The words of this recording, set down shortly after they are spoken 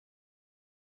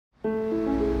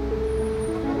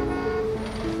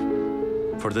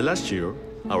For the last year,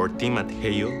 our team at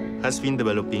Hayo has been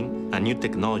developing a new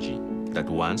technology that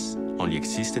once only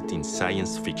existed in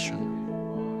science fiction.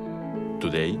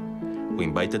 Today, we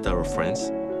invited our friends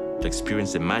to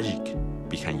experience the magic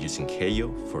behind using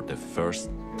Hayo for the first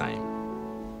time.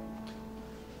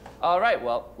 All right,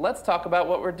 well, let's talk about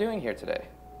what we're doing here today.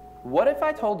 What if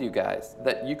I told you guys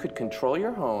that you could control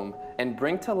your home and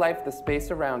bring to life the space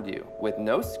around you with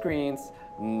no screens,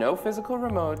 no physical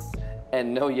remotes,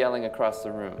 and no yelling across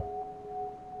the room?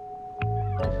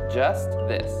 Just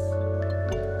this.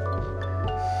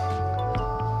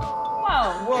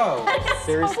 Whoa. Whoa.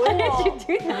 Seriously? How did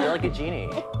you do that? You're like a genie.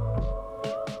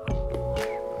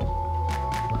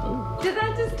 Did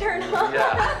that just turn on?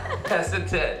 Yeah, yes it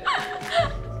did.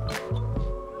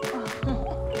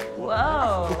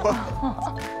 Whoa.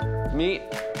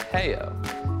 Meet Hayo.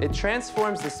 It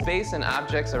transforms the space and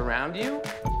objects around you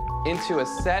into a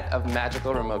set of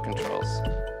magical remote controls.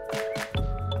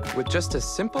 With just a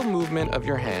simple movement of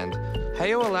your hand,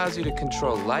 Hayo allows you to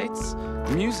control lights,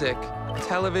 music,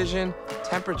 television,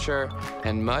 temperature,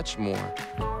 and much more.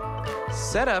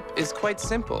 Setup is quite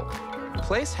simple.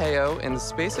 Place Hayo in the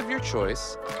space of your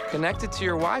choice, connect it to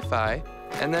your Wi-Fi,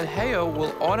 and then Hayo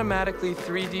will automatically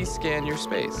 3D scan your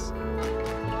space.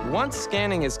 Once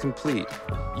scanning is complete,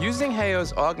 using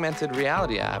Hayo's Augmented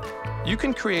Reality app, you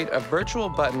can create a virtual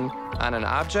button on an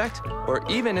object or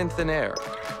even in thin air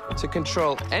to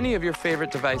control any of your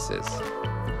favorite devices.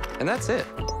 And that's it.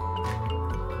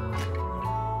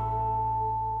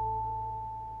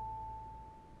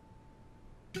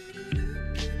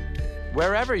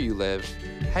 Wherever you live,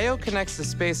 Hayo connects the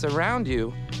space around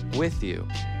you with you,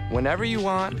 whenever you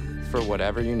want, for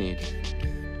whatever you need.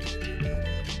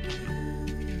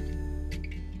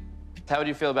 How would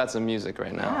you feel about some music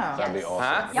right now? Yeah. That'd be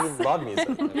awesome. Huh? We love music.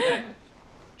 Okay.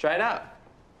 Try it out.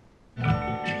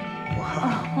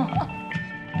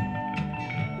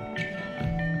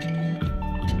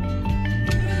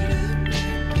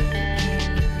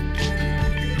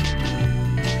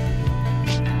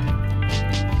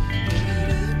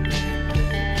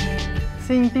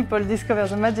 Seeing people discover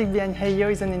the magic behind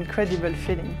Hayo is an incredible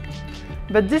feeling.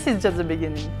 But this is just the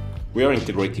beginning. We are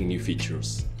integrating new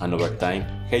features, and over time,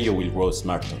 Hayo will grow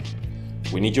smarter.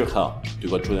 We need your help to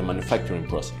go through the manufacturing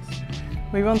process.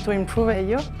 We want to improve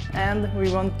Hayo, and we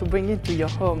want to bring it to your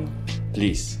home.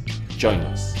 Please, join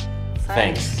us.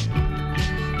 Thanks.